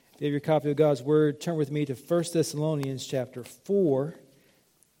you have your copy of God's Word, turn with me to 1 Thessalonians chapter 4,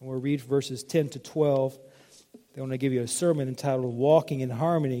 and we'll read verses 10 to 12. I want to give you a sermon entitled Walking in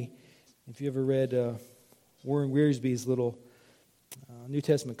Harmony. If you ever read Warren Wiersbe's little New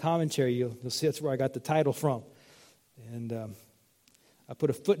Testament commentary, you'll see that's where I got the title from. And I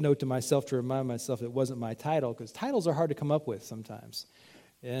put a footnote to myself to remind myself it wasn't my title, because titles are hard to come up with sometimes.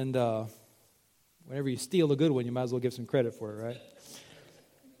 And whenever you steal a good one, you might as well give some credit for it, right?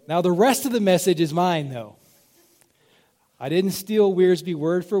 Now, the rest of the message is mine, though. I didn't steal Wiersbe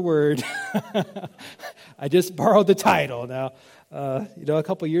word for word. I just borrowed the title. Now, a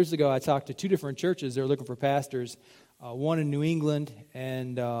couple of years ago, I talked to two different churches. They were looking for pastors, one in New England,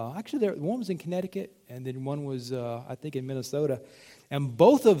 and actually, one was in Connecticut, and then one was, I think, in Minnesota. And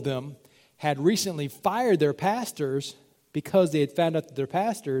both of them had recently fired their pastors because they had found out that their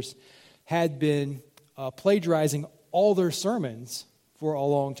pastors had been plagiarizing all their sermons for a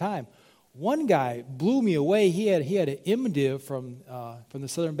long time. One guy blew me away. He had an MDiv from the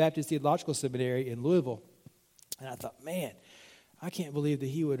Southern Baptist Theological Seminary in Louisville, and I thought, man, I can't believe that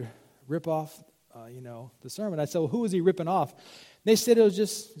he would rip off, the sermon. I said, well, who was he ripping off? They said it was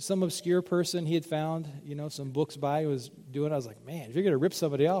just some obscure person he had found, some books by, was doing. I was like, man, if you're going to rip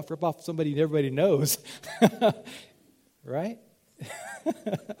somebody off, rip off somebody everybody knows, right?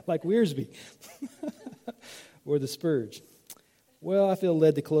 Like Wiersbe or the Spurge. Well, I feel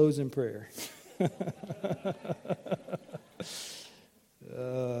led to close in prayer.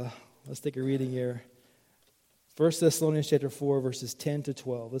 Let's take a reading here. 1 Thessalonians chapter 4, verses 10 to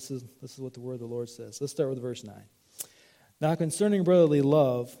 12. This is what the word of the Lord says. Let's start with verse 9. Now concerning brotherly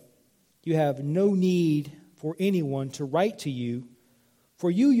love, you have no need for anyone to write to you,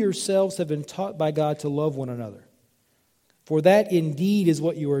 for you yourselves have been taught by God to love one another. For that indeed is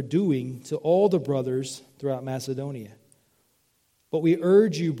what you are doing to all the brothers throughout Macedonia. But we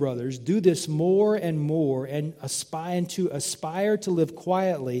urge you, brothers, do this more and more, and aspire to live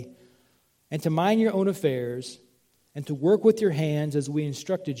quietly, and to mind your own affairs, and to work with your hands as we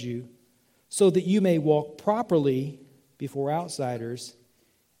instructed you, so that you may walk properly before outsiders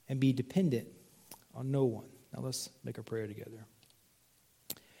and be dependent on no one. Now let's make a prayer together.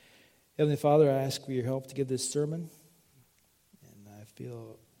 Heavenly Father, I ask for your help to give this sermon, and I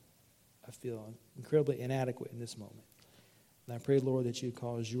feel incredibly inadequate in this moment. And I pray, Lord, that you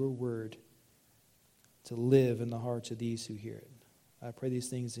cause your word to live in the hearts of these who hear it. I pray these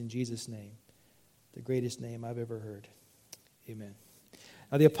things in Jesus' name, the greatest name I've ever heard. Amen.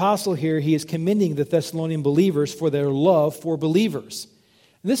 Now the apostle here, he is commending the Thessalonian believers for their love for believers.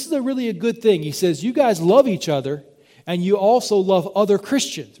 And this is really a good thing. He says, you guys love each other, and you also love other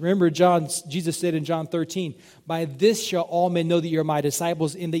Christians. Remember, Jesus said in John 13, by this shall all men know that you're my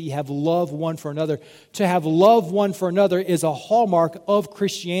disciples, in that you have love one for another. To have love one for another is a hallmark of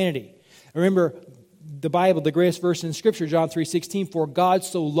Christianity. Remember, the Bible, the greatest verse in Scripture, John 3:16, for God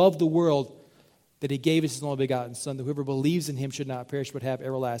so loved the world that he gave his only begotten Son, that whoever believes in him should not perish but have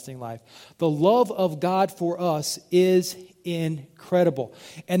everlasting life. The love of God for us is incredible.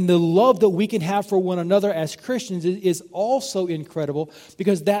 And the love that we can have for one another as Christians is also incredible,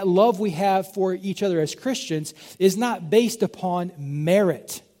 because that love we have for each other as Christians is not based upon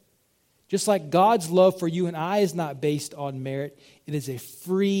merit. Just like God's love for you and I is not based on merit, it is a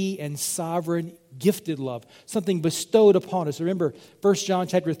free and sovereign gifted love, something bestowed upon us. Remember, 1 John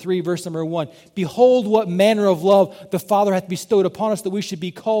chapter 3, verse number 1. Behold, what manner of love the Father hath bestowed upon us, that we should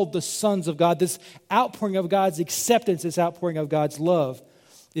be called the sons of God. This outpouring of God's acceptance, this outpouring of God's love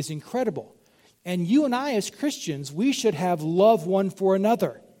is incredible. And you and I as Christians, we should have love one for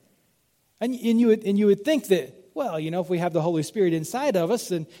another. And you would think that, well, if we have the Holy Spirit inside of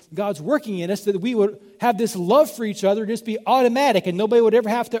us and God's working in us, that we would have this love for each other just be automatic, and nobody would ever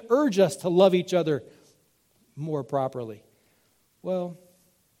have to urge us to love each other more properly. Well,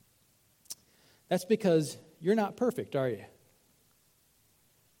 that's because you're not perfect, are you?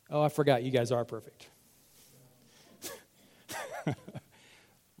 Oh, I forgot, you guys are perfect.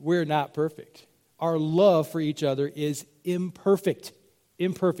 We're not perfect. Our love for each other is imperfect.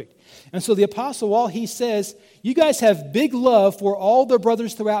 And so the Apostle, while he says, you guys have big love for all the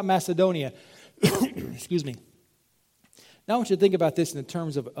brothers throughout Macedonia. Excuse me. Now I want you to think about this in the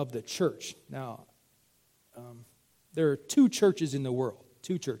terms of the church. Now, there are two churches in the world.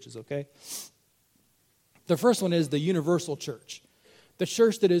 Two churches, okay? The first one is the universal church. The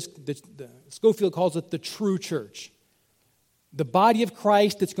church that is, Scofield calls it the true church. The body of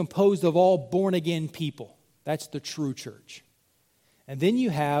Christ that's composed of all born-again people. That's the true church. And then you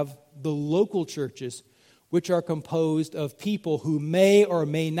have the local churches, which are composed of people who may or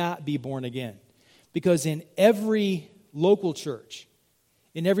may not be born again. Because in every local church,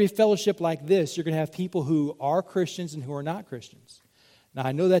 In every fellowship like this, you're going to have people who are Christians and who are not Christians. Now,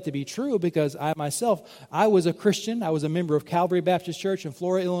 I know that to be true because I was a Christian. I was a member of Calvary Baptist Church in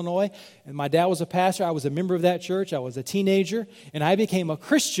Florida, Illinois, and my dad was a pastor. I was a member of that church. I was a teenager, and I became a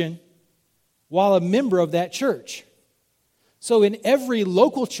Christian while a member of that church. So in every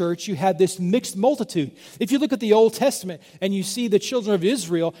local church, you have this mixed multitude. If you look at the Old Testament and you see the children of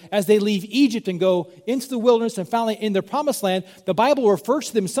Israel as they leave Egypt and go into the wilderness and finally in the promised land, the Bible refers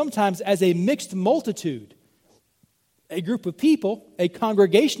to them sometimes as a mixed multitude. A group of people, a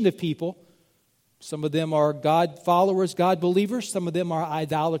congregation of people. Some of them are God followers, God believers. Some of them are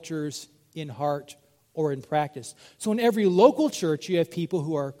idolaters in heart or in practice. So in every local church, you have people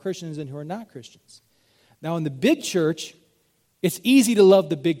who are Christians and who are not Christians. Now in the big church, it's easy to love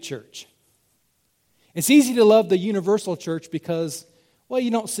the big church. It's easy to love the universal church because, well,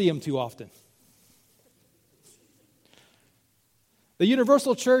 you don't see them too often. The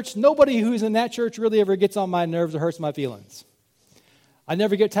universal church, nobody who's in that church really ever gets on my nerves or hurts my feelings. I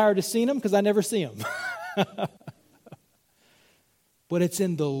never get tired of seeing them because I never see them. But it's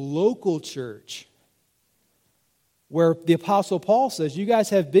in the local church where the Apostle Paul says, you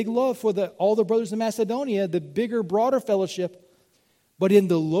guys have big love for all the brothers in Macedonia, the bigger, broader fellowship. But in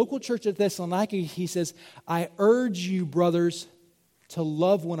the local church at Thessalonica, he says, I urge you, brothers, to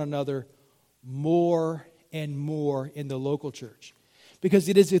love one another more and more in the local church. Because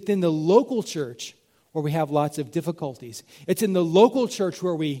it is within the local church where we have lots of difficulties. It's in the local church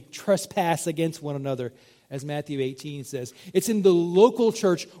where we trespass against one another, as Matthew 18 says. It's in the local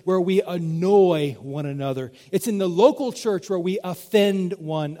church where we annoy one another. It's in the local church where we offend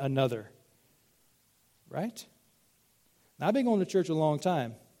one another. Right? Now, I've been going to church a long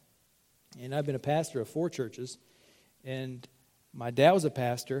time, and I've been a pastor of 4 churches, and my dad was a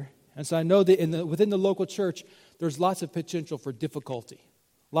pastor, and so I know that within the local church, there's lots of potential for difficulty,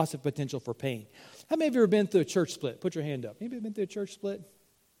 lots of potential for pain. How many of you have ever been through a church split? Put your hand up. Anybody been through a church split?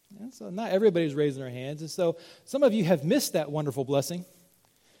 Yeah, so not everybody's raising their hands, and so some of you have missed that wonderful blessing.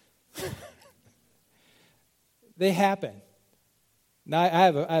 They happen. Now, I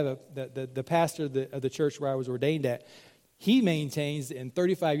have the pastor of the church where I was ordained at. He maintains that in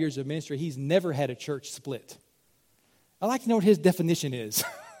 35 years of ministry, he's never had a church split. I'd like to know what his definition is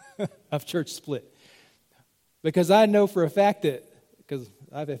of church split. Because I know for a fact that, because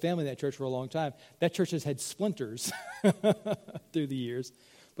I've had family in that church for a long time, that church has had splinters through the years.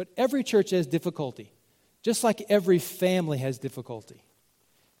 But every church has difficulty, just like every family has difficulty.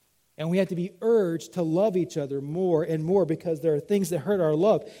 And we have to be urged to love each other more and more because there are things that hurt our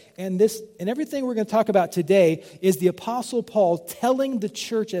love. And everything we're going to talk about today is the Apostle Paul telling the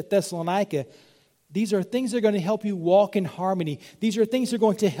church at Thessalonica, these are things that are going to help you walk in harmony. These are things that are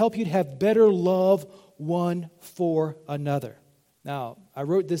going to help you to have better love one for another. Now, I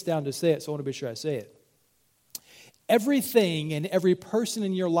wrote this down to say it, so I want to be sure I say it. Everything and every person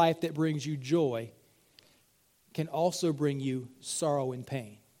in your life that brings you joy can also bring you sorrow and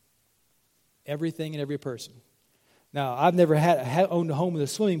pain. Everything and every person. Now, I've never owned a home with a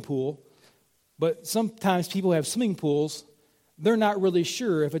swimming pool, but sometimes people have swimming pools. They're not really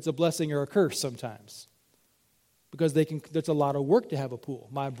sure if it's a blessing or a curse sometimes because there's a lot of work to have a pool.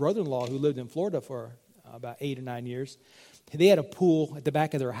 My brother-in-law, who lived in Florida for about 8 or 9 years, they had a pool at the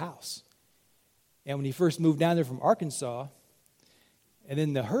back of their house. And when he first moved down there from Arkansas, and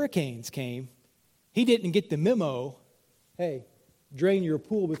then the hurricanes came, he didn't get the memo, hey, drain your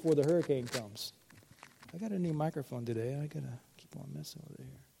pool before the hurricane comes. I got a new microphone today. I got to keep on messing with it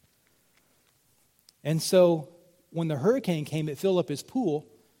here. And so when the hurricane came, it filled up his pool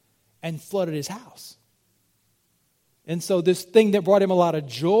and flooded his house. And so this thing that brought him a lot of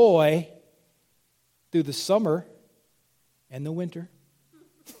joy through the summer and the winter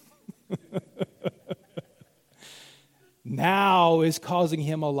now is causing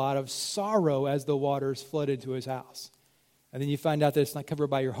him a lot of sorrow as the waters flood into his house. And then you find out that it's not covered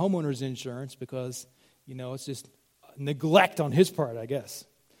by your homeowner's insurance because, it's just neglect on his part, I guess.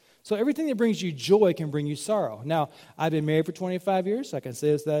 So everything that brings you joy can bring you sorrow. Now, I've been married for 25 years, so I can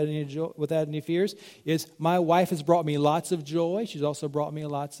say this without any fears, is my wife has brought me lots of joy. She's also brought me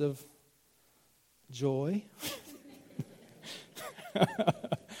lots of joy.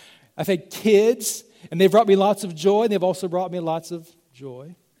 I've had kids, and they've brought me lots of joy, and they've also brought me lots of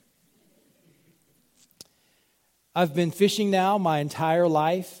joy. I've been fishing now my entire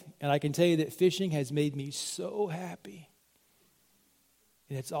life, and I can tell you that fishing has made me so happy.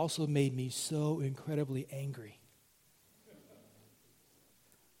 And it's also made me so incredibly angry.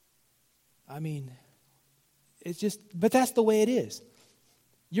 I mean, but that's the way it is.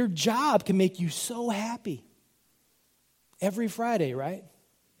 Your job can make you so happy. Every Friday, right?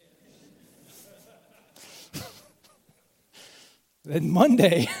 And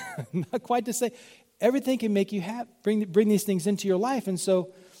Monday, not quite to say, everything can make you happy, bring these things into your life. And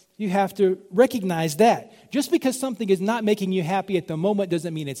so you have to recognize that. Just because something is not making you happy at the moment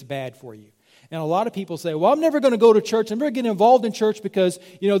doesn't mean it's bad for you. And a lot of people say, well, I'm never going to go to church. I'm never going to get involved in church because,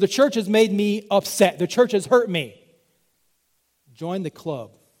 the church has made me upset. The church has hurt me. Join the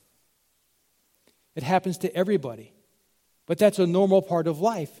club. It happens to everybody. But that's a normal part of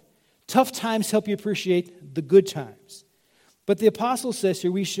life. Tough times help you appreciate the good times. But the apostle says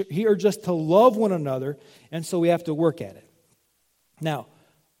here, we are just to love one another, and so we have to work at it. Now,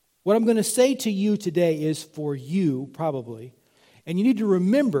 what I'm going to say to you today is for you, probably, and you need to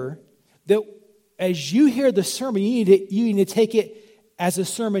remember that as you hear the sermon, you need to take it as a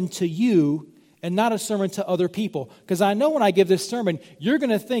sermon to you and not a sermon to other people. Because I know when I give this sermon, you're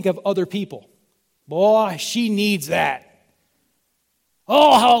going to think of other people. Boy, she needs that.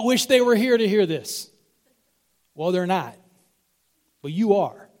 Oh, how I wish they were here to hear this. Well, they're not. But you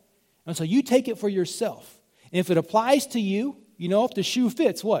are. And so you take it for yourself. And if it applies to you, if the shoe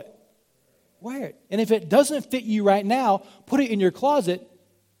fits, what? Wear it. And if it doesn't fit you right now, put it in your closet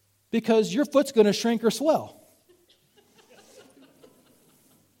because your foot's going to shrink or swell.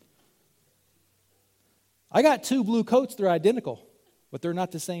 I got 2 blue coats. They're identical, but they're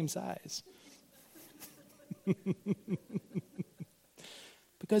not the same size.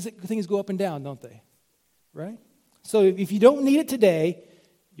 Because things go up and down, don't they? Right? So if you don't need it today,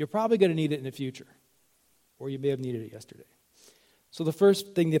 you're probably going to need it in the future. Or you may have needed it yesterday. So the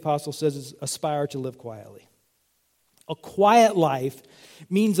first thing the apostle says is aspire to live quietly. A quiet life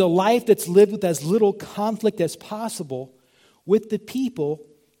means a life that's lived with as little conflict as possible with the people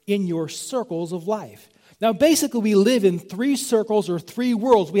in your circles of life. Now, basically, we live in 3 circles or 3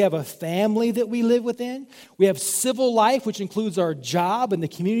 worlds. We have a family that we live within. We have civil life, which includes our job and the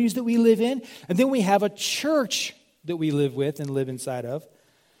communities that we live in. And then we have a church that we live with and live inside of.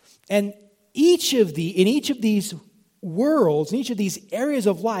 And in each of these worlds, in each of these areas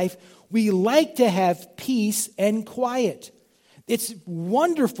of life, we like to have peace and quiet. It's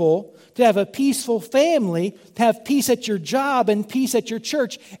wonderful to have a peaceful family, to have peace at your job and peace at your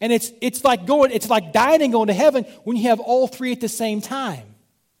church. And it's like dying and going to heaven when you have all 3 at the same time.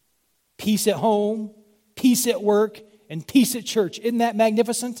 Peace at home, peace at work, and peace at church. Isn't that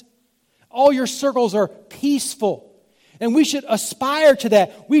magnificent? All your circles are peaceful. And we should aspire to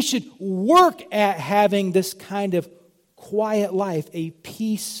that. We should work at having this kind of quiet life, a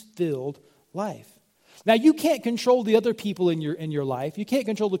peace-filled life. Now, you can't control the other people in your life. You can't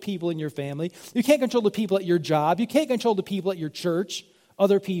control the people in your family. You can't control the people at your job. You can't control the people at your church,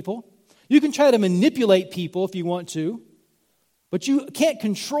 other people. You can try to manipulate people if you want to, but you can't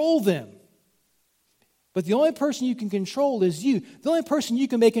control them. But the only person you can control is you. The only person you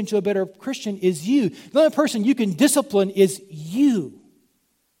can make into a better Christian is you. The only person you can discipline is you.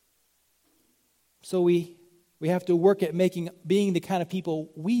 So we have to work at being the kind of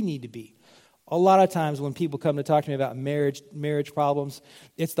people we need to be. A lot of times when people come to talk to me about marriage problems,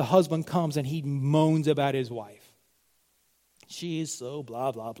 it's the husband comes and he moans about his wife. She's so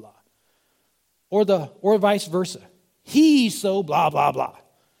blah, blah, blah. Or vice versa. He's so blah, blah, blah.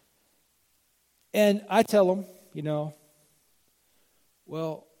 And I tell them,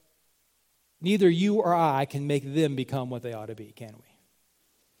 well, neither you or I can make them become what they ought to be, can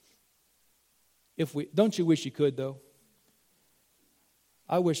we? Don't you wish you could, though?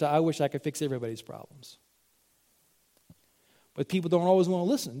 I wish I could fix everybody's problems. But people don't always want to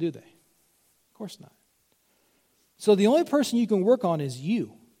listen, do they? Of course not. So the only person you can work on is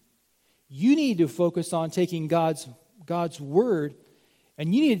you. You need to focus on taking God's word,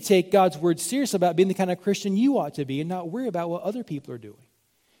 and you need to take God's word serious about being the kind of Christian you ought to be and not worry about what other people are doing.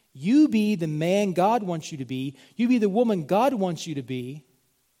 You be the man God wants you to be. You be the woman God wants you to be,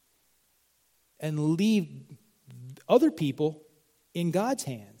 and leave other people in God's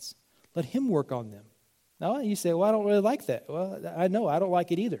hands. Let Him work on them. Now, you say, well, I don't really like that. Well, I know, I don't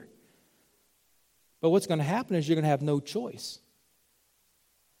like it either. But what's going to happen is you're going to have no choice.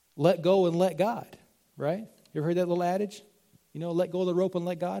 Let go and let God, right? You ever heard that little adage? Let go of the rope and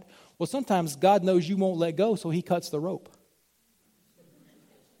let God? Well, sometimes God knows you won't let go, so He cuts the rope.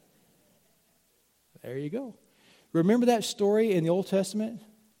 There you go. Remember that story in the Old Testament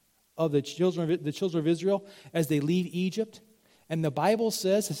of the children of Israel as they leave Egypt? And the Bible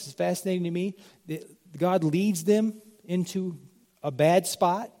says, this is fascinating to me, that God leads them into a bad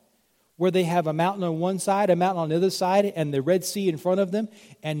spot where they have a mountain on one side, a mountain on the other side, and the Red Sea in front of them,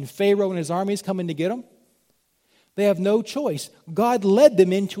 and Pharaoh and his armies coming to get them. They have no choice. God led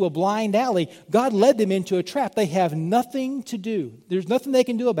them into a blind alley. God led them into a trap. They have nothing to do. There's nothing they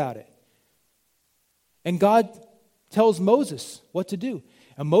can do about it. And God tells Moses what to do.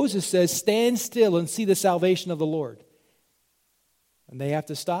 And Moses says, stand still and see the salvation of the Lord. And they have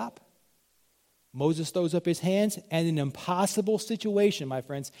to stop. Moses throws up his hands, and an impossible situation, my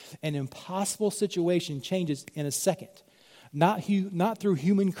friends, an impossible situation changes in a second. Not through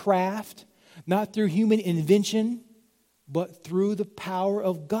human craft, not through human invention, but through the power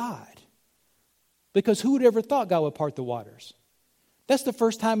of God. Because who would ever thought God would part the waters? That's the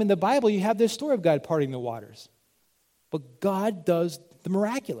first time in the Bible you have this story of God parting the waters. But God does the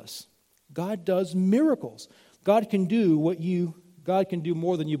miraculous. God does miracles. God can do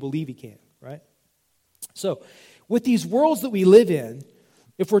more than you believe He can, right? So, with these worlds that we live in,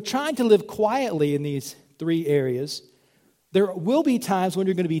 if we're trying to live quietly in these three areas, there will be times when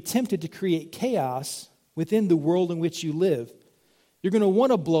you're going to be tempted to create chaos within the world in which you live. You're going to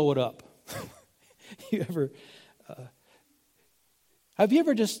want to blow it up. Have you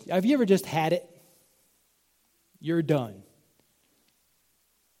ever just had it? You're done.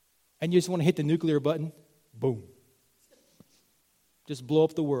 And you just want to hit the nuclear button? Boom. Just blow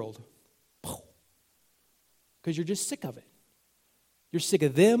up the world. Because you're just sick of it. You're sick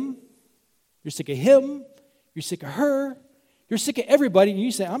of them. You're sick of him. You're sick of her. You're sick of everybody. And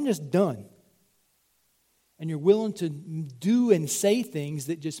you say, I'm just done. And you're willing to do and say things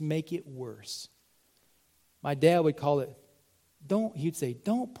that just make it worse. My dad would call it, he'd say,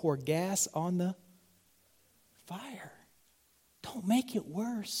 don't pour gas on the fire. Don't make it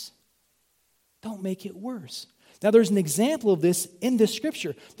worse. Don't make it worse. Now, there's an example of this in this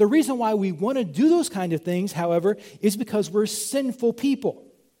scripture. The reason why we want to do those kind of things, however, is because we're sinful people.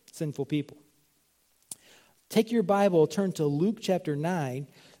 Sinful people. Take your Bible, turn to Luke chapter 9,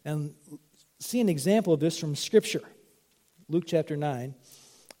 and see an example of this from Scripture. Luke chapter 9,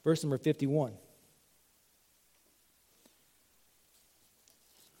 verse number 51.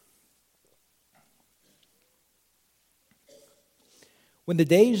 When the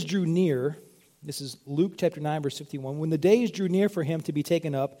days drew near, this is Luke chapter 9, verse 51. When the days drew near for him to be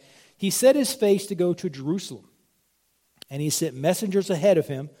taken up, he set his face to go to Jerusalem. And he sent messengers ahead of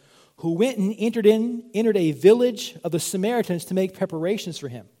him, who went and entered a village of the Samaritans to make preparations for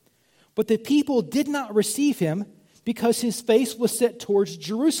him. But the people did not receive him because his face was set towards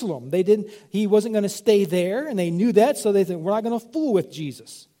Jerusalem. He wasn't going to stay there, and they knew that, so they said, we're not going to fool with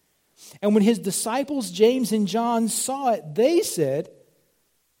Jesus. And when his disciples, James and John, saw it, they said,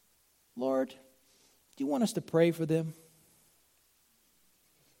 Lord, do you want us to pray for them?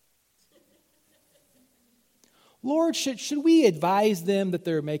 Lord, should we advise them that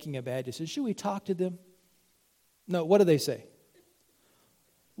they're making a bad decision? Should we talk to them? No, what do they say?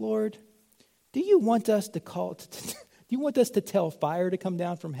 Lord, do you want us to tell fire to come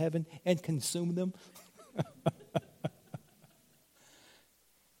down from heaven and consume them?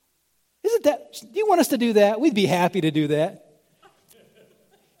 Do you want us to do that? We'd be happy to do that.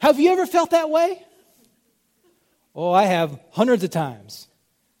 Have you ever felt that way? Oh, I have hundreds of times.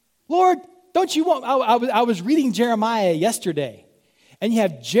 Lord, don't you want... I was reading Jeremiah yesterday, and you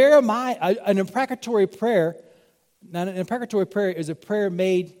have Jeremiah, an imprecatory prayer. Now, an imprecatory prayer is a prayer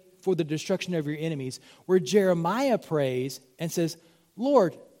made for the destruction of your enemies, where Jeremiah prays and says,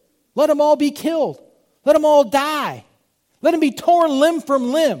 Lord, let them all be killed. Let them all die. Let them be torn limb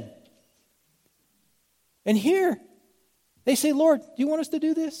from limb. And here, they say, Lord, do you want us to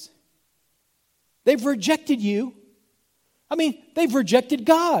do this? They've rejected you. I mean, they've rejected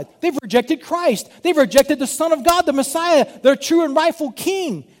God. They've rejected Christ. They've rejected the Son of God, the Messiah, their true and rightful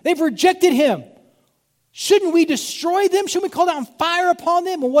King. They've rejected Him. Shouldn't we destroy them? Shouldn't we call down fire upon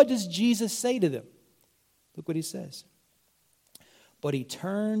them? And what does Jesus say to them? Look what He says. But He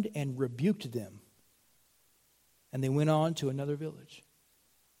turned and rebuked them, and they went on to another village.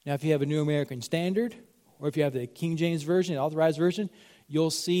 Now, if you have a New American Standard, or if you have the King James Version, the Authorized Version,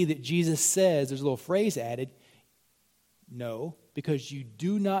 you'll see that Jesus says, there's a little phrase added, no, because you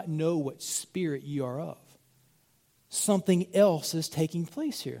do not know what spirit you are of. Something else is taking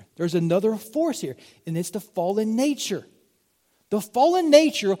place here. There's another force here, and it's the fallen nature. The fallen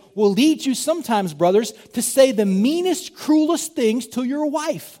nature will lead you sometimes, brothers, to say the meanest, cruelest things to your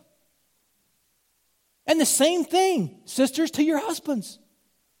wife. And the same thing, sisters, to your husbands.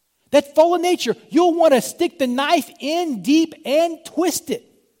 That fallen nature, you'll want to stick the knife in deep and twist it.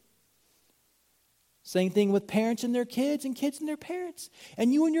 Same thing with parents and their kids and kids and their parents.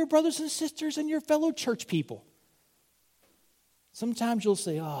 And you and your brothers and sisters and your fellow church people. Sometimes you'll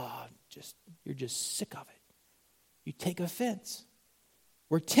say, you're just sick of it. You take offense.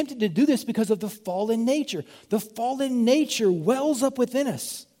 We're tempted to do this because of the fallen nature. The fallen nature wells up within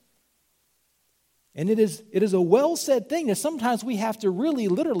us. And it is a well-said thing that sometimes we have to really,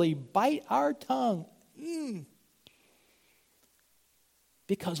 literally bite our tongue.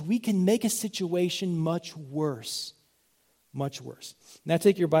 because we can make a situation much worse. Much worse. Now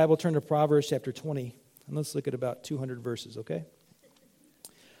take your Bible, turn to Proverbs chapter 20, and let's look at about 200 verses, okay?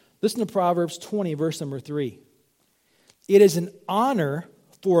 Listen to Proverbs 20, verse number 3. It is an honor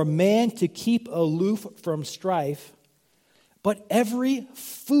for a man to keep aloof from strife, but every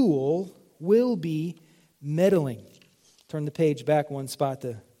fool will be meddling. Turn the page back one spot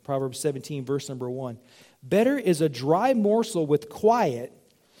to Proverbs 17, verse number 1. Better is a dry morsel with quiet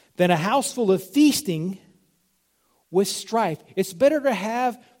than a house full of feasting with strife. It's better to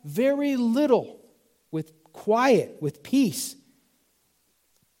have very little with quiet, with peace,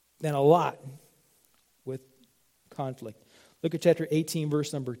 than a lot with conflict. Look at chapter 18,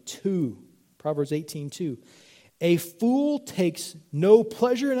 verse number 2. Proverbs 18:2. A fool takes no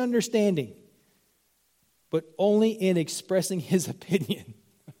pleasure in understanding, but only in expressing his opinion.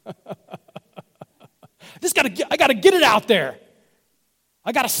 I gotta get it out there.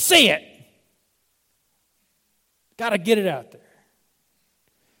 I gotta say it. Gotta get it out there.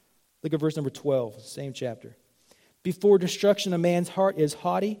 Look at verse number 12, same chapter. Before destruction, a man's heart is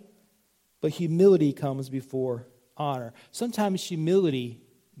haughty, but humility comes before honor. Sometimes humility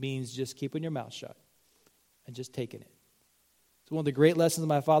means just keeping your mouth shut and just taking it. So one of the great lessons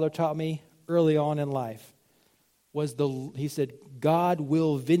my father taught me early on in life was he said, God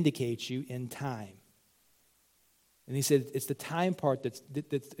will vindicate you in time. And he said, it's the time part that's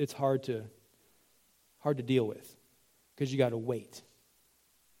it's hard to deal with because you got to wait.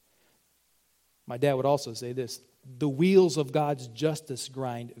 My dad would also say this, the wheels of God's justice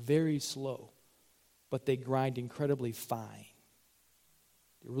grind very slow, but they grind incredibly fine.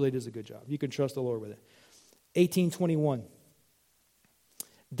 It really does a good job. You can trust the Lord with it. 18:21.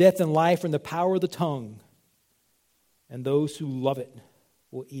 Death and life are in the power of the tongue, and those who love it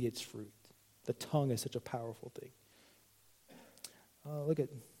will eat its fruit. The tongue is such a powerful thing.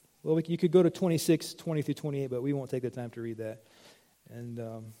 You could go to 26, 20 through 28, but we won't take the time to read that. And,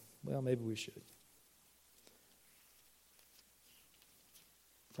 maybe we should.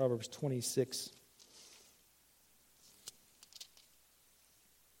 Proverbs 26.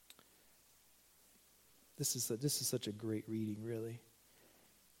 This is such a great reading, really.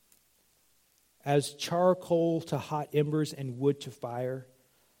 As charcoal to hot embers and wood to fire,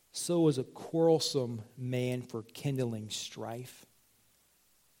 so is a quarrelsome man for kindling strife.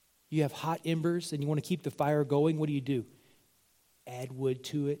 You have hot embers and you want to keep the fire going, what do? Add wood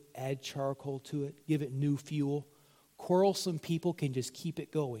to it, add charcoal to it, give it new fuel. Quarrelsome people can just keep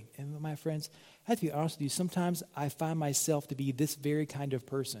it going. And my friends, I have to be honest with you, sometimes I find myself to be this very kind of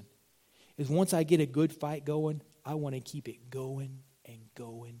person. Is once I get a good fight going, I want to keep it going and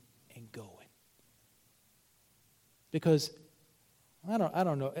going and going. Because I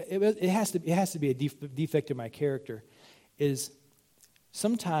don't know. It has to be a defect in my character. Is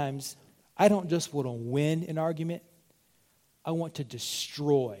sometimes I don't just want to win an argument. I want to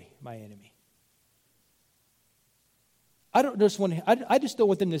destroy my enemy. I just don't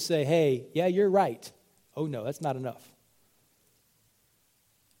want them to say, "Hey, yeah, you're right." Oh no, that's not enough.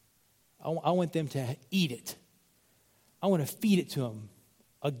 I want them to eat it. I want to feed it to them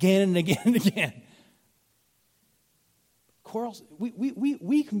again and again and again. Quarrels,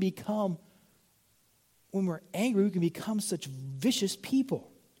 we can become, when we're angry, we can become such vicious people.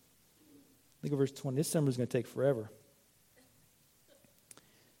 Look at verse 20. This sermon is going to take forever.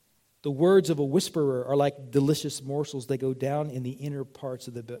 The words of a whisperer are like delicious morsels. They go down in the inner parts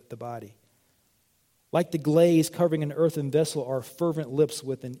of the body. Like the glaze covering an earthen vessel are fervent lips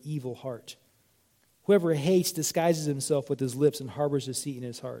with an evil heart. Whoever hates disguises himself with his lips and harbors deceit in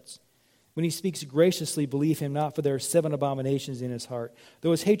his hearts. When he speaks graciously, believe him not, for there are 7 abominations in his heart.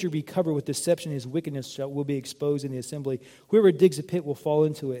 Though his hatred be covered with deception, his wickedness will be exposed in the assembly. Whoever digs a pit will fall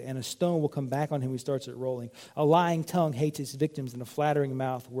into it, and a stone will come back on him who starts it rolling. A lying tongue hates its victims, and a flattering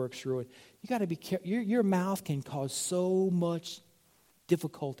mouth works through it. You got to be careful. Your mouth can cause so much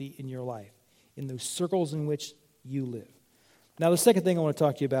difficulty in your life, in those circles in which you live. Now, the second thing I want to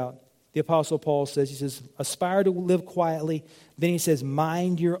talk to you about, the Apostle Paul says, aspire to live quietly. Then he says,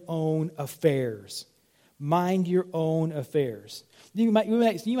 mind your own affairs. Mind your own affairs. You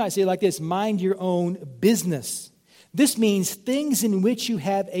might say it like this, mind your own business. This means things in which you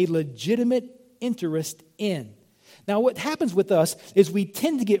have a legitimate interest in. Now, what happens with us is we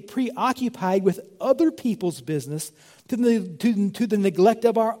tend to get preoccupied with other people's business to the neglect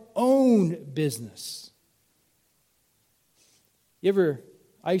of our own business.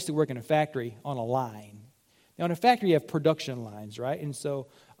 I used to work in a factory on a line. Now, in a factory, you have production lines, right? And so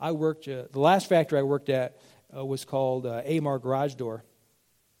I worked, the last factory I worked at was called Amar Garage Door.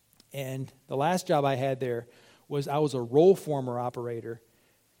 And the last job I had there was I was a roll former operator.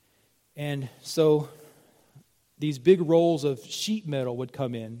 And so these big rolls of sheet metal would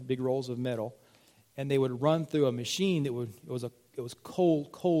come in, big rolls of metal, and they would run through a machine that it was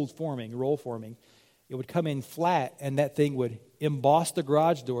cold forming, roll forming. It would come in flat, and that thing would emboss the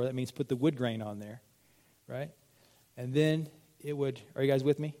garage door. That means put the wood grain on there, right? And then it would, are you guys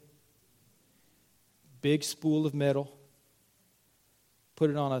with me? Big spool of metal, put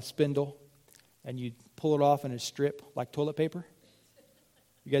it on a spindle, and you'd pull it off in a strip like toilet paper.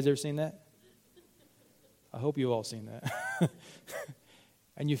 You guys ever seen that? I hope you've all seen that.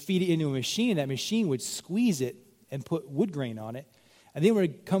 And you feed it into a machine, and that machine would squeeze it and put wood grain on it. And then it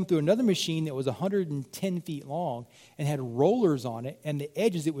would come through another machine that was 110 feet long and had rollers on it, and the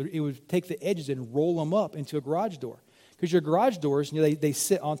edges, it would take the edges and roll them up into a garage door. Because your garage doors, they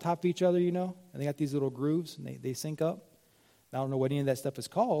sit on top of each other, and they got these little grooves, and they sync up. I don't know what any of that stuff is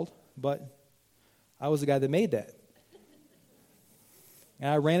called, but I was the guy that made that. And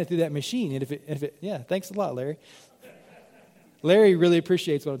I ran it through that machine, and if it, yeah, thanks a lot, Larry. Larry really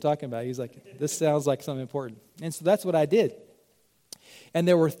appreciates what I'm talking about. He's like, this sounds like something important. And so that's what I did. And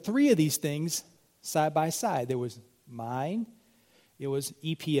there were 3 of these things side by side. There was mine, it was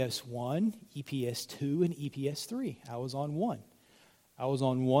EPS 1, EPS 2, and EPS 3. I was on 1. I was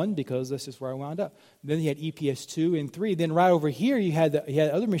on 1 because that's just where I wound up. Then you had EPS 2 and 3. Then right over here you had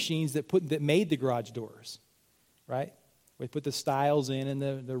other machines that made the garage doors, right? We put the stiles in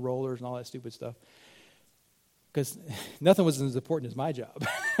and the rollers and all that stupid stuff. Because nothing was as important as my job.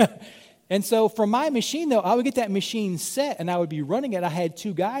 And so from my machine, though, I would get that machine set, and I would be running it. I had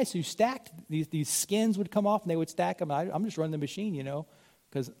 2 guys who stacked. These skins would come off, and they would stack them. I'm just running the machine,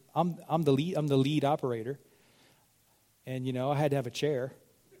 because I'm the lead operator. And, I had to have a chair.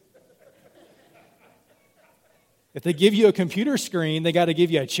 If they give you a computer screen, they got to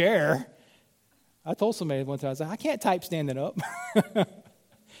give you a chair. I told somebody one time, I was like, I can't type standing up.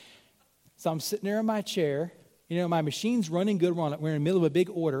 So I'm sitting there in my chair. My machine's running good. We're in the middle of a big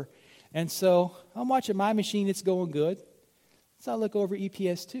order. And so I'm watching my machine. It's going good. So I look over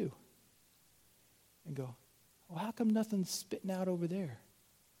EPS 2 and go, well, how come nothing's spitting out over there?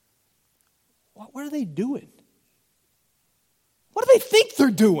 What are they doing? What do they think they're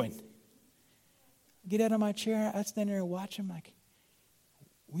doing? I get out of my chair. I stand there and watch them like,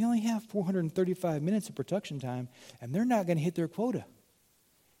 we only have 435 minutes of production time, and they're not going to hit their quota.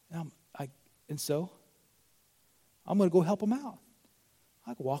 And so I'm going to go help them out.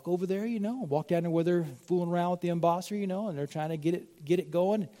 I could walk over there, walk down there where they're fooling around with the embosser, and they're trying to get it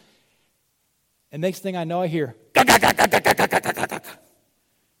going. And next thing I know, I hear,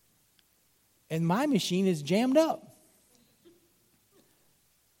 and my machine is jammed up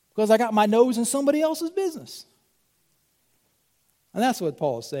because I got my nose in somebody else's business. And that's what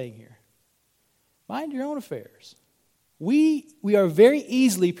Paul is saying here. Mind your own affairs. We are very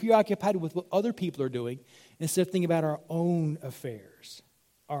easily preoccupied with what other people are doing instead of thinking about our own affairs,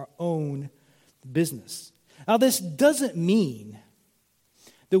 our own business. Now, this doesn't mean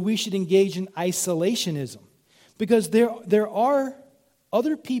that we should engage in isolationism, because there are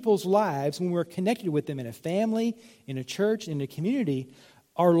other people's lives when we're connected with them in a family, in a church, in a community.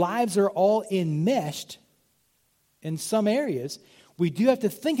 Our lives are all enmeshed in some areas. We do have to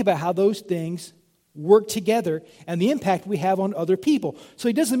think about how those things work together and the impact we have on other people. So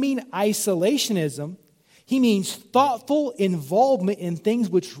he doesn't mean isolationism. He means thoughtful involvement in things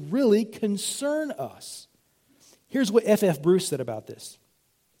which really concern us. Here's what F.F. Bruce said about this.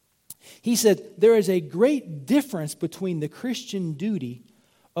 He said, there is a great difference between the Christian duty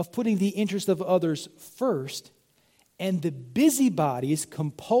of putting the interest of others first and the busybody's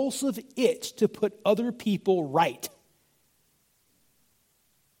compulsive itch to put other people right.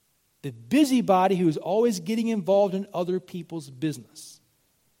 The busybody who is always getting involved in other people's business.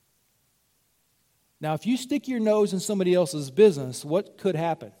 Now, if you stick your nose in somebody else's business, what could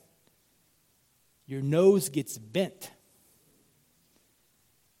happen? Your nose gets bent,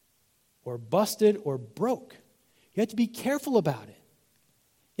 or busted, or broke. You have to be careful about it.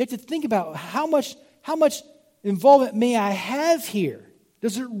 You have to think about how much involvement may I have here?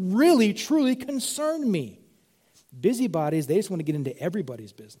 Does it really, truly concern me? Busybodies, they just want to get into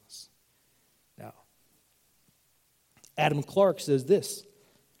everybody's business. Now, Adam Clark says this: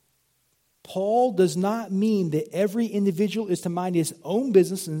 Paul does not mean that every individual is to mind his own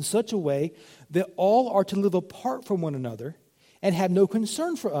business in such a way that all are to live apart from one another and have no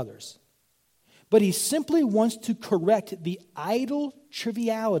concern for others. But he simply wants to correct the idle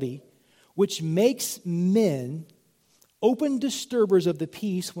triviality which makes men open disturbers of the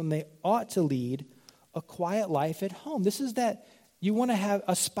peace when they ought to lead a quiet life at home. This is that you want to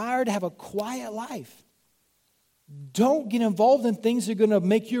aspire to have a quiet life. Don't get involved in things that are going to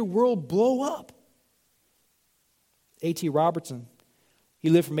make your world blow up. A.T. Robertson, he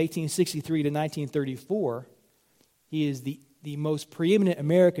lived from 1863 to 1934. He is the most preeminent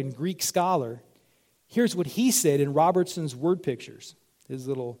American Greek scholar. Here's what he said in Robertson's Word Pictures, his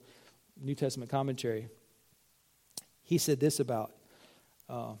little New Testament commentary. He said this about,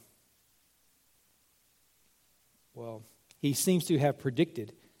 he seems to have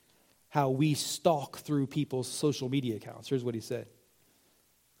predicted how we stalk through people's social media accounts. Here's what he said.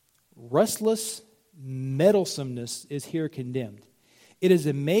 Restless meddlesomeness is here condemned. It is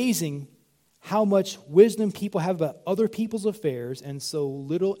amazing how much wisdom people have about other people's affairs and so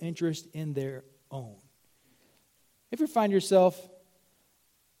little interest in their own. If you find yourself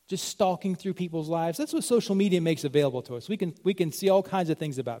just stalking through people's lives, that's what social media makes available to us. We can see all kinds of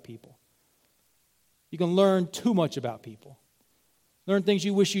things about people. You can learn too much about people. Learn things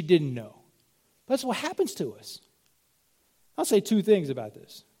you wish you didn't know. That's what happens to us. I'll say two things about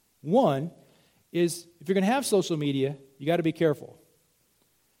this. One is, if you're going to have social media, you got to be careful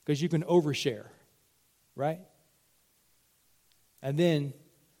because you can overshare, right? And then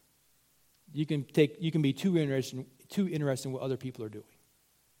you can be too interested in what other people are doing.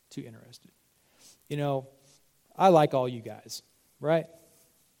 Too interested. You know, I like all you guys, right?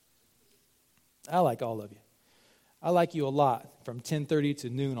 I like all of you. I like you a lot from 10:30 to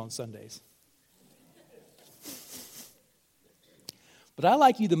noon on Sundays. But I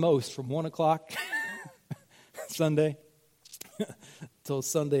like you the most from 1 o'clock Sunday till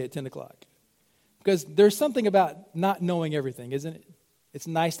Sunday at 10 o'clock. Because there's something about not knowing everything, isn't it? It's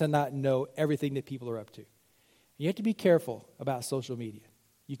nice to not know everything that people are up to. You have to be careful about social media.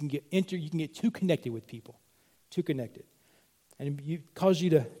 You can get too connected with people, too connected. And it causes you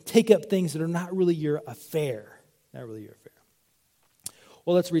to take up things that are not really your affair. Not really your affair.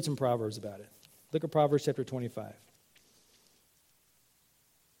 Well, let's read some Proverbs about it. Look at Proverbs chapter 25.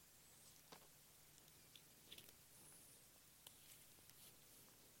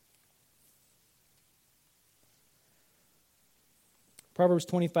 Proverbs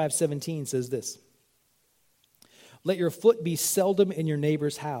 25:17 says this. Let your foot be seldom in your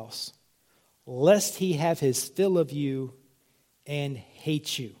neighbor's house, lest he have his fill of you and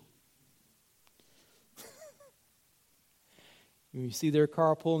hate you. When you see their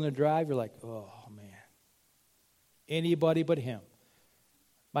car pulling their drive, you're like, oh, man. Anybody but him.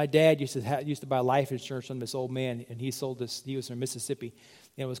 My dad used to buy life insurance from this old man, and he was from Mississippi,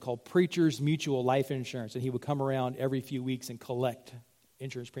 and it was called Preacher's Mutual Life Insurance, and he would come around every few weeks and collect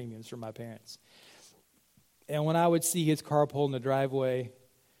insurance premiums from my parents. And when I would see his car pull in the driveway,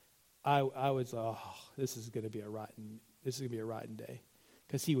 I was, this is going to be a rotten day.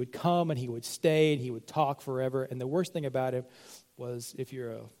 Because he would come and he would stay and he would talk forever. And the worst thing about him was, if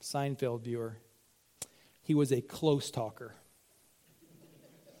you're a Seinfeld viewer, he was a close talker.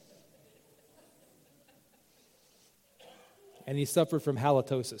 And he suffered from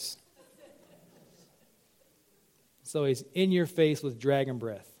halitosis. So he's in your face with dragon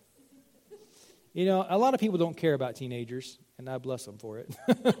breath. You know, a lot of people don't care about teenagers, and I bless them for it.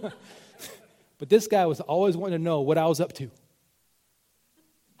 But this guy was always wanting to know what I was up to.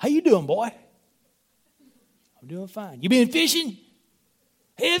 How you doing, boy? I'm doing fine. You been fishing?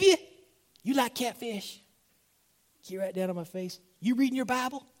 Have you? You like catfish? Get right down on my face. You reading your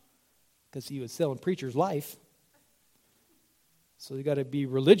Bible? Because he was selling Preacher's Life. So you got to be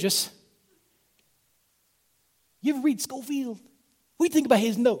religious. You ever read Schofield? What do you think about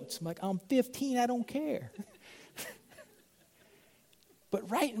his notes? I'm like, I'm 15, I don't care.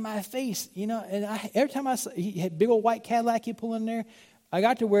 But right in my face, you know, and every time I saw, he had a big old white Cadillac he pull in there, I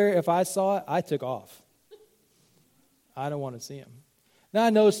got to where if I saw it, I took off. I don't want to see him. Now I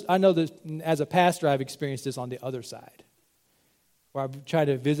know that as a pastor, I've experienced this on the other side. Where I've tried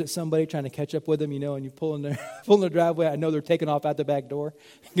to visit somebody, trying to catch up with them, you know, and you pull in their driveway. I know they're taking off out the back door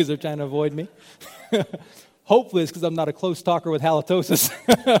because they're trying to avoid me. Hopefully it's because I'm not a close talker with halitosis.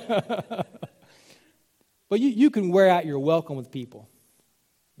 But you can wear out your welcome with people.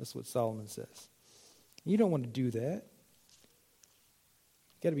 That's what Solomon says. You don't want to do that.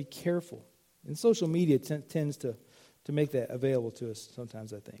 You've got to be careful. And social media tends to make that available to us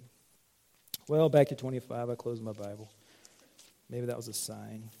sometimes, I think. Well, back to 25. I closed my Bible. Maybe that was a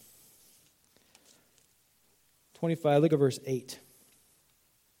sign. 25, look at verse 8.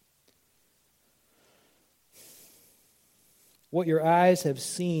 What your eyes have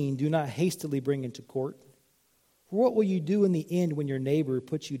seen, do not hastily bring into court. For what will you do in the end when your neighbor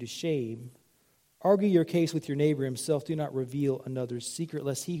puts you to shame? Argue your case with your neighbor himself. Do not reveal another's secret,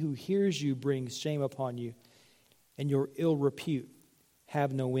 lest he who hears you brings shame upon you, and your ill repute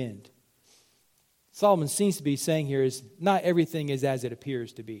have no end. Solomon seems to be saying here is not everything is as it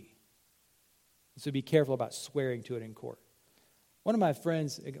appears to be. So be careful about swearing to it in court. One of my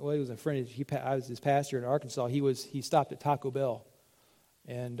friends, well, he was a friend, I was his pastor in Arkansas. He stopped at Taco Bell,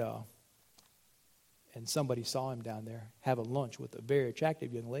 and somebody saw him down there having lunch with a very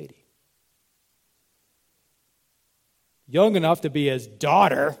attractive young lady. Young enough to be his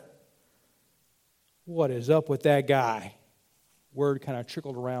daughter. What is up with that guy? Word kind of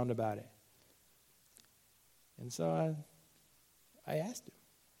trickled around about it. And so I asked him.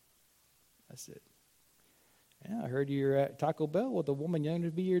 I said, yeah, I heard you're at Taco Bell with a woman young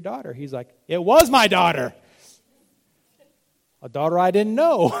to be your daughter. He's like, it was my daughter. A daughter I didn't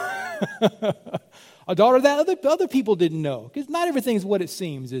know. A daughter that other people didn't know. Because not everything's what it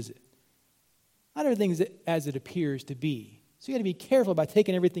seems, is it? Not everything's as it appears to be. So you got to be careful about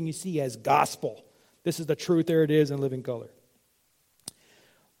taking everything you see as gospel. This is the truth. There it is in living color.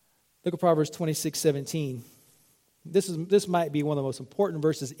 Look at Proverbs 26:17. This might be one of the most important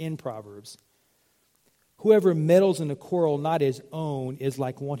verses in Proverbs. Whoever meddles in a quarrel not his own is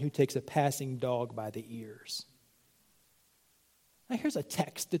like one who takes a passing dog by the ears. Now here's a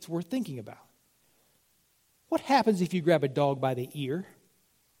text that's worth thinking about. What happens if you grab a dog by the ear?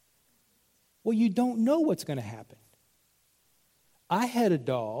 Well, you don't know what's going to happen. I had a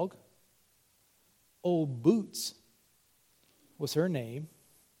dog, Old Boots was her name,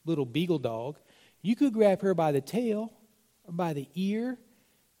 little beagle dog. You could grab her by the tail or by the ear.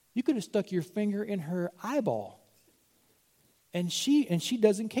 You could have stuck your finger in her eyeball. And she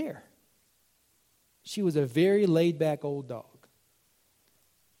doesn't care. She was a very laid-back old dog.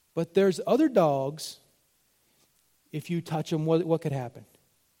 But there's other dogs, if you touch them, what could happen?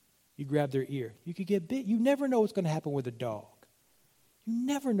 You grab their ear. You could get bit. You never know what's going to happen with a dog. You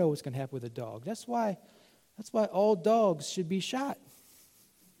never know what's going to happen with a dog. That's why all dogs should be shot.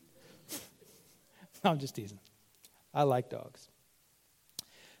 No, I'm just teasing. I like dogs.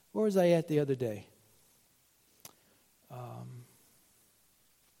 Where was I at the other day? I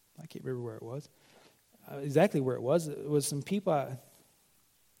can't remember where it was. Exactly where it was. It was some people. Where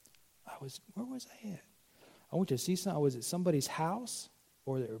was I at? I went to see something. I was at somebody's house,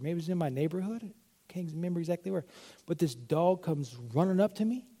 or maybe it was in my neighborhood. I can't remember exactly where. But this dog comes running up to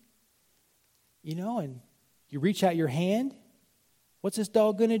me, and you reach out your hand. What's this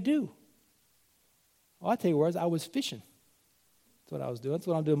dog going to do? Well, I'll tell you where I was fishing. That's what I was doing. That's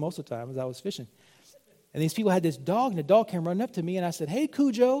what I'm doing most of the time, is I was fishing. And these people had this dog, and the dog came running up to me, and I said, hey,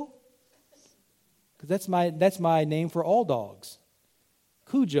 Cujo. Because that's my name for all dogs.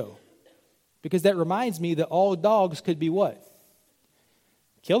 Cujo. Because that reminds me that all dogs could be what?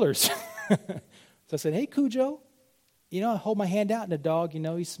 Killers. So I said, hey, Cujo. I hold my hand out, and the dog,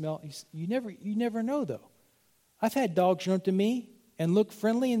 he smells. You never know, though. I've had dogs run up to me and look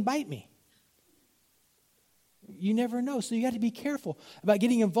friendly and bite me. You never know. So you got to be careful about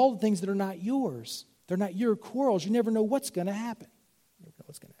getting involved in things that are not yours. They're not your quarrels. You never know what's going to happen.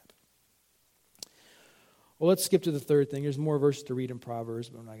 Well, let's skip to the third thing. There's more verses to read in Proverbs,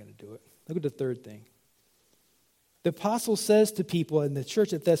 but I'm not going to do it. Look at the third thing. The apostle says to people in the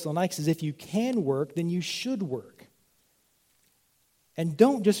church at Thessalonica, says, if you can work, then you should work. And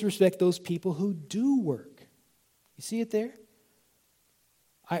don't disrespect those people who do work. You see it there?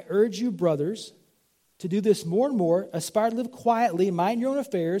 I urge you, brothers, to do this more and more. Aspire to live quietly, mind your own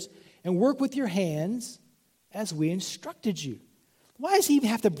affairs, and work with your hands as we instructed you. Why does he even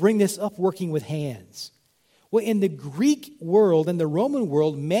have to bring this up, working with hands? Well, in the Greek world and the Roman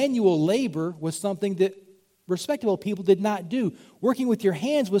world, manual labor was something that respectable people did not do. Working with your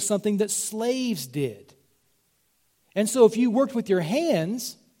hands was something that slaves did. And so if you worked with your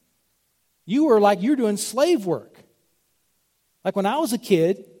hands, you were like you're doing slave work. Like when I was a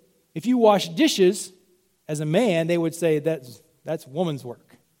kid, if you washed dishes as a man, they would say that's woman's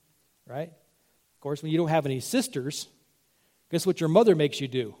work, right? Of course, when you don't have any sisters, guess what your mother makes you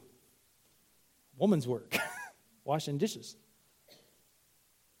do? Woman's work. Washing dishes.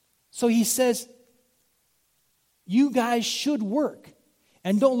 So he says, you guys should work.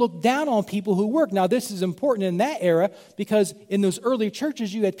 And don't look down on people who work. Now, this is important in that era because in those early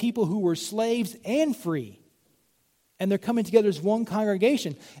churches, you had people who were slaves and free. And they're coming together as one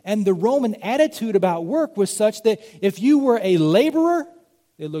congregation. And the Roman attitude about work was such that if you were a laborer,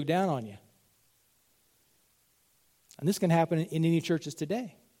 they'd look down on you. And this can happen in any churches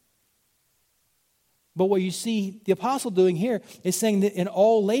today. But what you see the apostle doing here is saying that in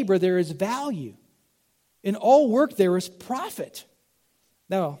all labor there is value. In all work there is profit.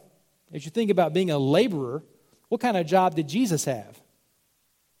 Now, as you think about being a laborer, what kind of job did Jesus have?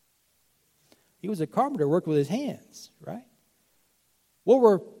 He was a carpenter, worked with his hands, right? What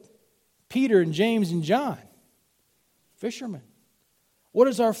were Peter and James and John, fishermen. What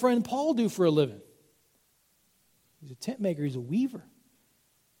does our friend Paul do for a living? He's a tent maker. He's a weaver.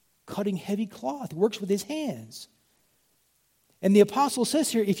 Cutting heavy cloth. Works with his hands. And the apostle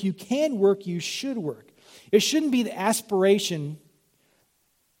says here, if you can work, you should work. It shouldn't be the aspiration.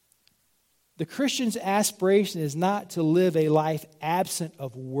 The Christian's aspiration is not to live a life absent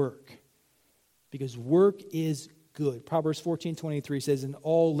of work. Because work is good. Proverbs 14:23 says, in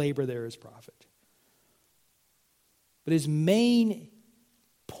all labor there is profit. But his main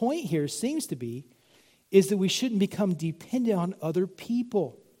point here seems to be is that we shouldn't become dependent on other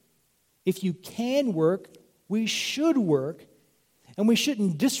people. If you can work, we should work, and we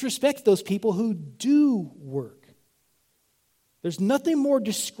shouldn't disrespect those people who do work. There's nothing more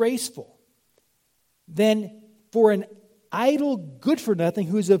disgraceful than for an idle good-for-nothing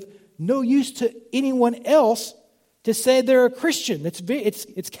who's of no use to anyone else to say they're a Christian. It's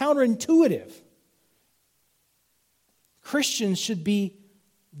counterintuitive. Christians should be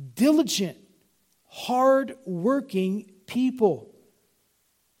diligent, hard-working people.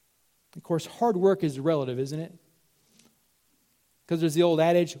 Of course, hard work is relative, isn't it? Because there's the old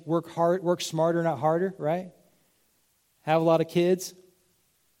adage, work smarter, not harder, right? Have a lot of kids,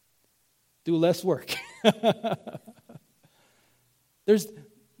 do less work.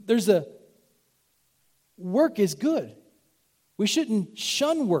 There's a work is good. We shouldn't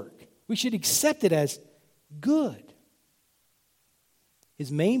shun work. We should accept it as good.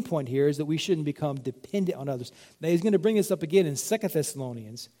 His main point here is that we shouldn't become dependent on others. Now, he's going to bring this up again in 2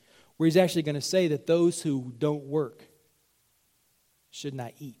 Thessalonians, where he's actually going to say that those who don't work should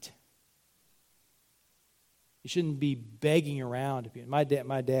not eat. You shouldn't be begging around. My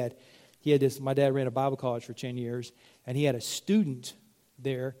dad ran a Bible college for 10 years, and he had a student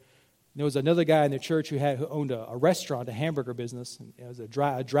there. There was another guy in the church who owned a restaurant, a hamburger business. It was a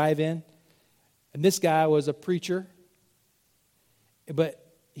drive-in. And this guy was a preacher, but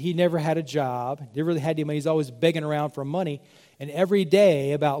he never had a job. Never really had any money. He's always begging around for money. And every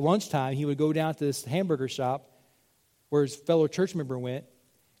day, about lunchtime, he would go down to this hamburger shop where his fellow church member went,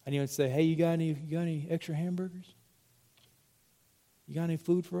 and he would say, "Hey, you got any extra hamburgers? You got any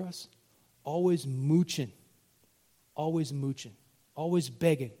food for us?" Always mooching, always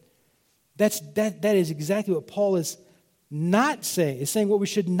begging. That is exactly what Paul is not saying. He's saying what we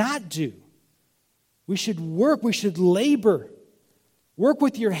should not do. We should work. We should labor. Work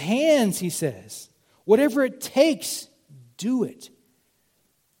with your hands, he says. Whatever it takes, do it.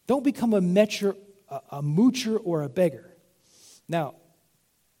 Don't become a moocher or a beggar. Now,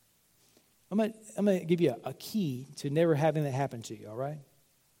 I'm going to give you a key to never having that happen to you, all right?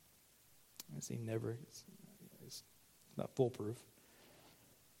 I say never. It's not foolproof.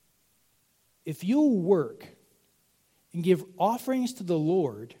 If you'll work and give offerings to the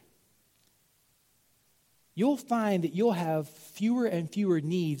Lord, you'll find that you'll have fewer and fewer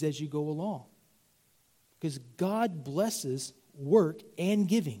needs as you go along. Because God blesses work and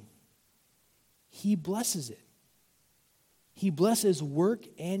giving. He blesses it. He blesses work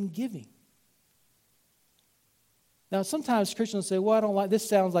and giving. Now, sometimes Christians say, well, I don't like, this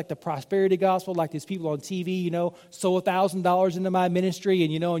sounds like the prosperity gospel, like these people on TV, sow $1,000 into my ministry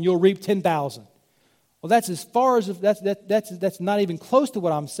and you'll reap 10,000. Well, that's as far as, that's not even close to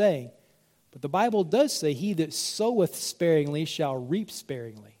what I'm saying. But the Bible does say, he that soweth sparingly shall reap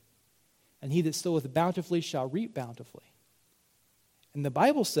sparingly. And he that soweth bountifully shall reap bountifully. And the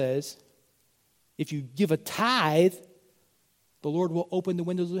Bible says, if you give a tithe, the Lord will open the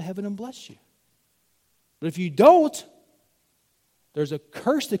windows of heaven and bless you. But if you don't, there's a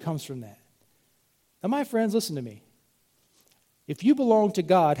curse that comes from that. Now, my friends, listen to me. If you belong to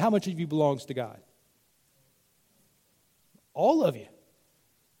God, how much of you belongs to God? All of you.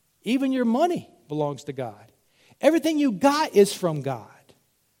 Even your money belongs to God. Everything you got is from God.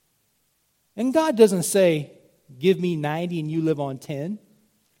 And God doesn't say, give me 90 and you live on 10.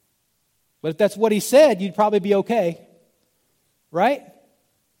 But if that's what he said, you'd probably be okay. Right?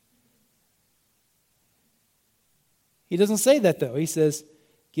 He doesn't say that, though. He says,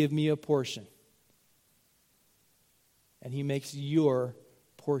 give me a portion. And he makes your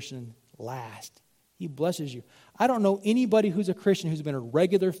portion last. He blesses you. I don't know anybody who's a Christian who's been a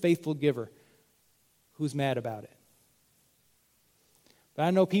regular faithful giver who's mad about it. But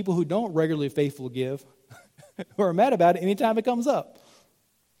I know people who don't regularly faithful give who are mad about it anytime it comes up.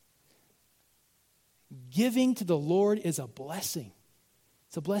 Giving to the Lord is a blessing.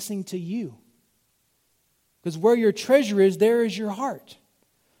 It's a blessing to you. Because where your treasure is, there is your heart.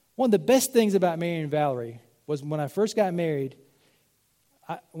 One of the best things about marrying Valerie was when I first got married,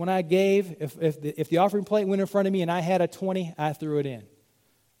 when I gave, if the offering plate went in front of me and I had a 20, I threw it in.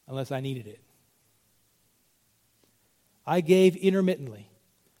 unless I needed it. I gave intermittently.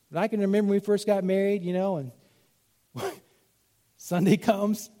 And I can remember when we first got married, and Sunday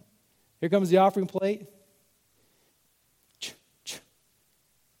comes, here comes the offering plate. You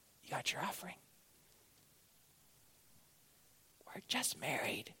got your offering. We're just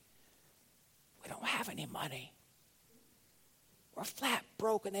married. We don't have any money. We're flat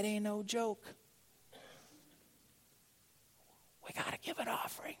broke, and that ain't no joke. We got to give an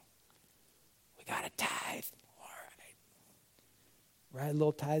offering. We got to tithe. All right. Write a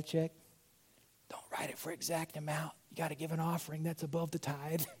little tithe check. Don't write it for exact amount. You got to give an offering that's above the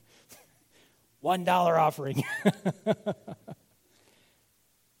tithe. $1 offering. But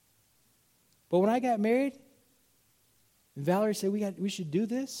when I got married, and Valerie said we should do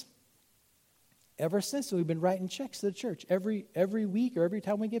this, ever since we've been writing checks to the church every week or every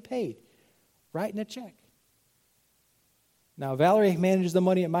time we get paid, writing a check. Now, Valerie manages the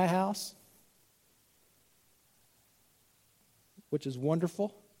money at my house, which is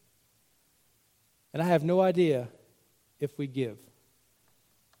wonderful. And I have no idea if we give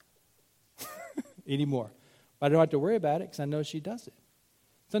anymore. But I don't have to worry about it because I know she does it.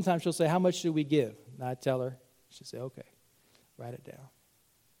 Sometimes she'll say, how much should we give? And I tell her. She'll say, okay, write it down.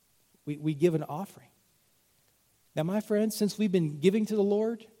 We give an offering. Now, my friends, since we've been giving to the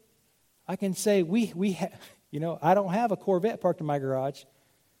Lord, I can say I don't have a Corvette parked in my garage,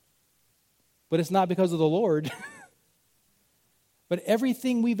 but it's not because of the Lord. But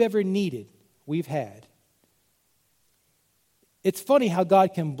everything we've ever needed, we've had. It's funny how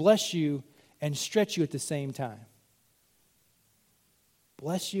God can bless you and stretch you at the same time.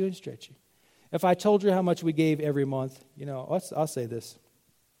 Bless you and stretch you. If I told you how much we gave every month, I'll say this.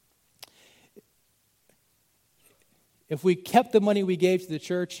 If we kept the money we gave to the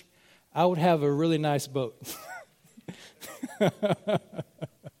church, I would have a really nice boat.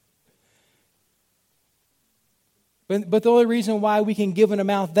 But the only reason why we can give an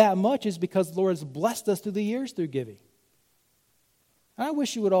amount that much is because the Lord has blessed us through the years through giving. And I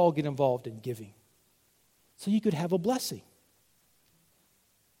wish you would all get involved in giving so you could have a blessing.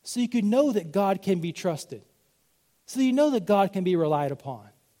 So you could know that God can be trusted. So you know that God can be relied upon.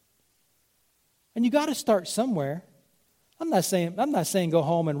 And you got to start somewhere. I'm not saying go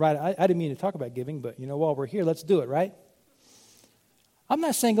home and write. I didn't mean to talk about giving, but while we're here, let's do it, right? I'm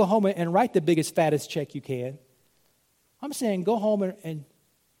not saying go home and write the biggest, fattest check you can. I'm saying go home and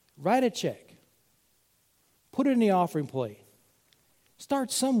write a check. Put it in the offering plate.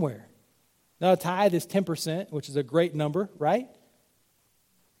 Start somewhere. Now, a tithe is 10%, which is a great number, right?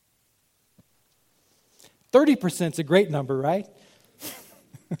 30% is a great number, right?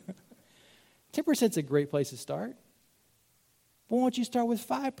 10% is a great place to start. But why don't you start with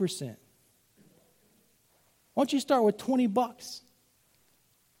 5%? Why don't you start with $20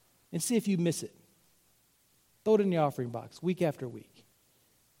 and see if you miss it? Throw it in the offering box week after week.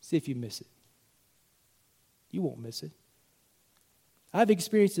 See if you miss it. You won't miss it. I've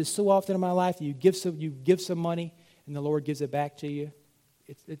experienced this so often in my life. You give some money, and the Lord gives it back to you.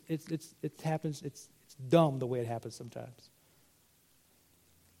 It happens. It's dumb the way it happens sometimes.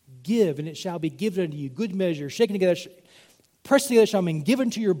 Give, and it shall be given unto you. Good measure, shaken together, pressed together, shall be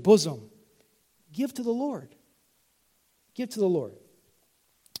given to your bosom. Give to the Lord. Give to the Lord.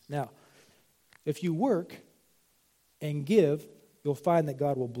 Now, if you work and give, you'll find that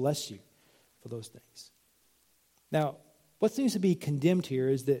God will bless you for those things. Now, what seems to be condemned here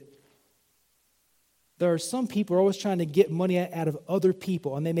is that there are some people who are always trying to get money out of other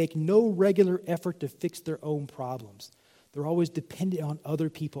people, and they make no regular effort to fix their own problems. They're always dependent on other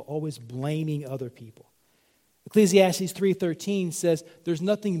people, always blaming other people. Ecclesiastes 3:13 says, there's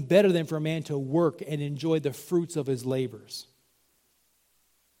nothing better than for a man to work and enjoy the fruits of his labors.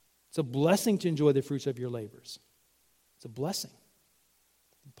 It's a blessing to enjoy the fruits of your labors. It's a blessing.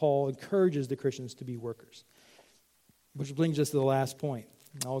 Paul encourages the Christians to be workers. Which brings us to the last point.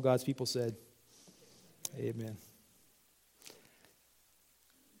 All God's people said, amen.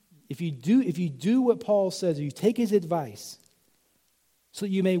 If you do what Paul says, if you take his advice, so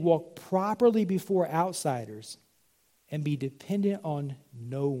that you may walk properly before outsiders and be dependent on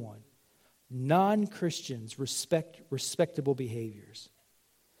no one. Non-Christians respect respectable behaviors.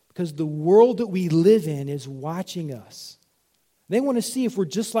 Because the world that we live in is watching us. They want to see if we're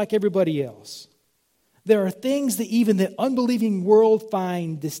just like everybody else. There are things that even the unbelieving world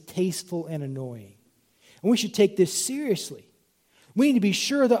find distasteful and annoying. And we should take this seriously. We need to be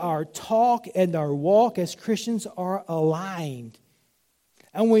sure that our talk and our walk as Christians are aligned.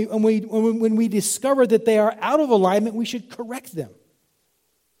 And when we discover that they are out of alignment, we should correct them.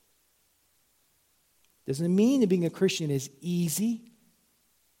 Doesn't mean that being a Christian is easy.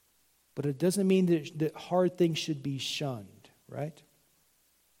 But it doesn't mean that hard things should be shunned, right?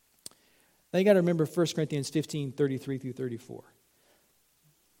 Now you got to remember 1 Corinthians 15, 33 through 34.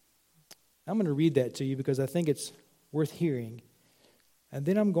 I'm going to read that to you because I think it's worth hearing. And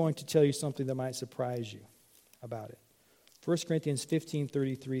then I'm going to tell you something that might surprise you about it. 1 Corinthians 15,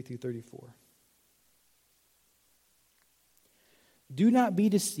 33 through 34. Do not be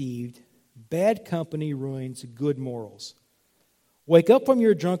deceived. Bad company ruins good morals. Wake up from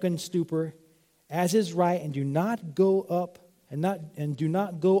your drunken stupor, as is right, and do not go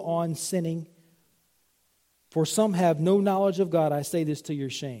on sinning. For some have no knowledge of God. I say this to your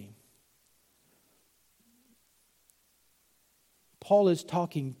shame. Paul is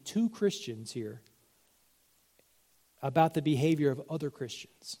talking to Christians here about the behavior of other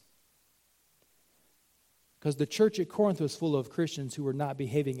Christians. Because the church at Corinth was full of Christians who were not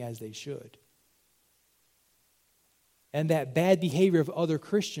behaving as they should. And that bad behavior of other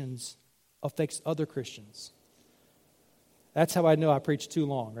Christians affects other Christians. That's how I know I preached too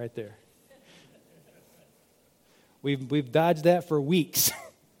long right there. We've dodged that for weeks.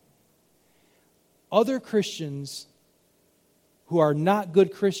 Other Christians who are not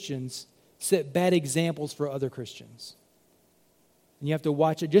good Christians set bad examples for other Christians. And you have to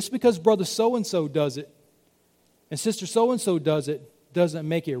watch it. Just because brother so-and-so does it and sister so-and-so does it doesn't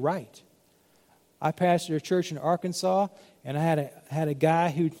make it right. I pastored a church in Arkansas, and I had a guy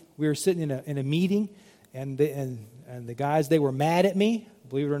who we were sitting in a meeting, and the guys, they were mad at me.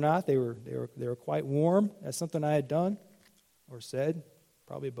 Believe it or not, they were quite warm at something I had done or said,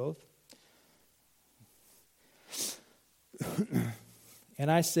 probably both.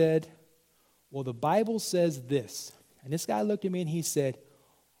 And I said, well, the Bible says this. And this guy looked at me and he said,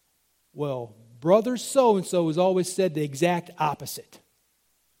 well, brother so-and-so has always said the exact opposite.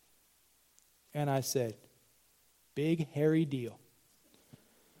 And I said, big, hairy deal.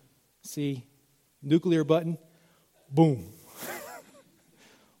 See, nuclear button, boom.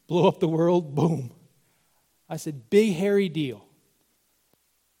 Blow up the world, boom. I said, big, hairy deal.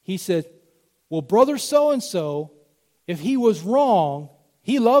 He said, well, brother so-and-so, if he was wrong,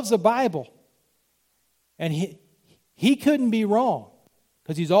 he loves the Bible. And he couldn't be wrong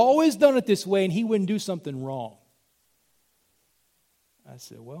because he's always done it this way and he wouldn't do something wrong. I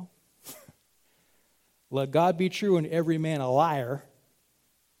said, well, let God be true and every man a liar.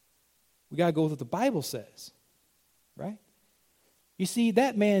 We got to go with what the Bible says, right? You see,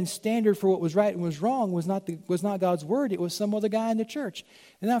 that man's standard for what was right and was wrong was not God's word. It was some other guy in the church.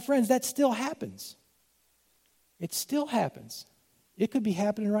 And now, friends, that still happens. It still happens. It could be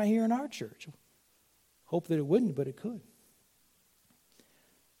happening right here in our church. Hope that it wouldn't, but it could.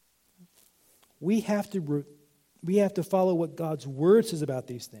 We have to follow what God's word says about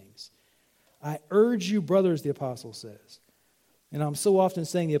these things. I urge you, brothers, the apostle says. And I'm so often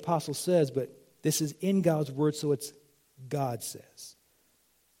saying the apostle says, but this is in God's word, so it's God says.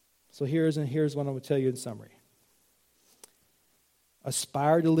 So here's what I'm going to tell you in summary.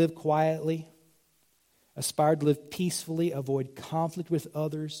 Aspire to live quietly. Aspire to live peacefully. Avoid conflict with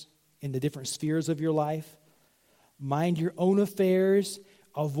others in the different spheres of your life. Mind your own affairs.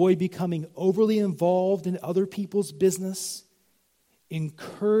 Avoid becoming overly involved in other people's business.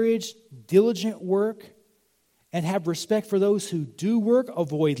 Encourage diligent work and have respect for those who do work.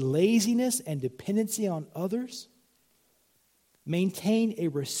 Avoid laziness and dependency on others. Maintain a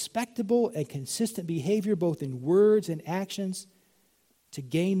respectable and consistent behavior both in words and actions to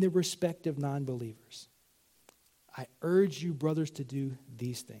gain the respect of non-believers. I urge you, brothers, to do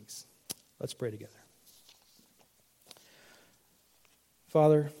these things. Let's pray together.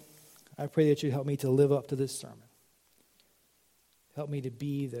 Father, I pray that you help me to live up to this sermon. Help me to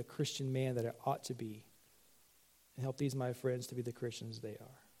be the Christian man that I ought to be. And help these, my friends, to be the Christians they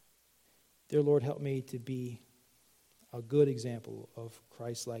are. Dear Lord, help me to be a good example of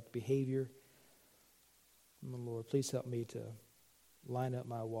Christ-like behavior. And Lord, please help me to line up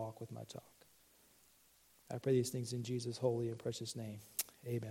my walk with my talk. I pray these things in Jesus' holy and precious name. Amen.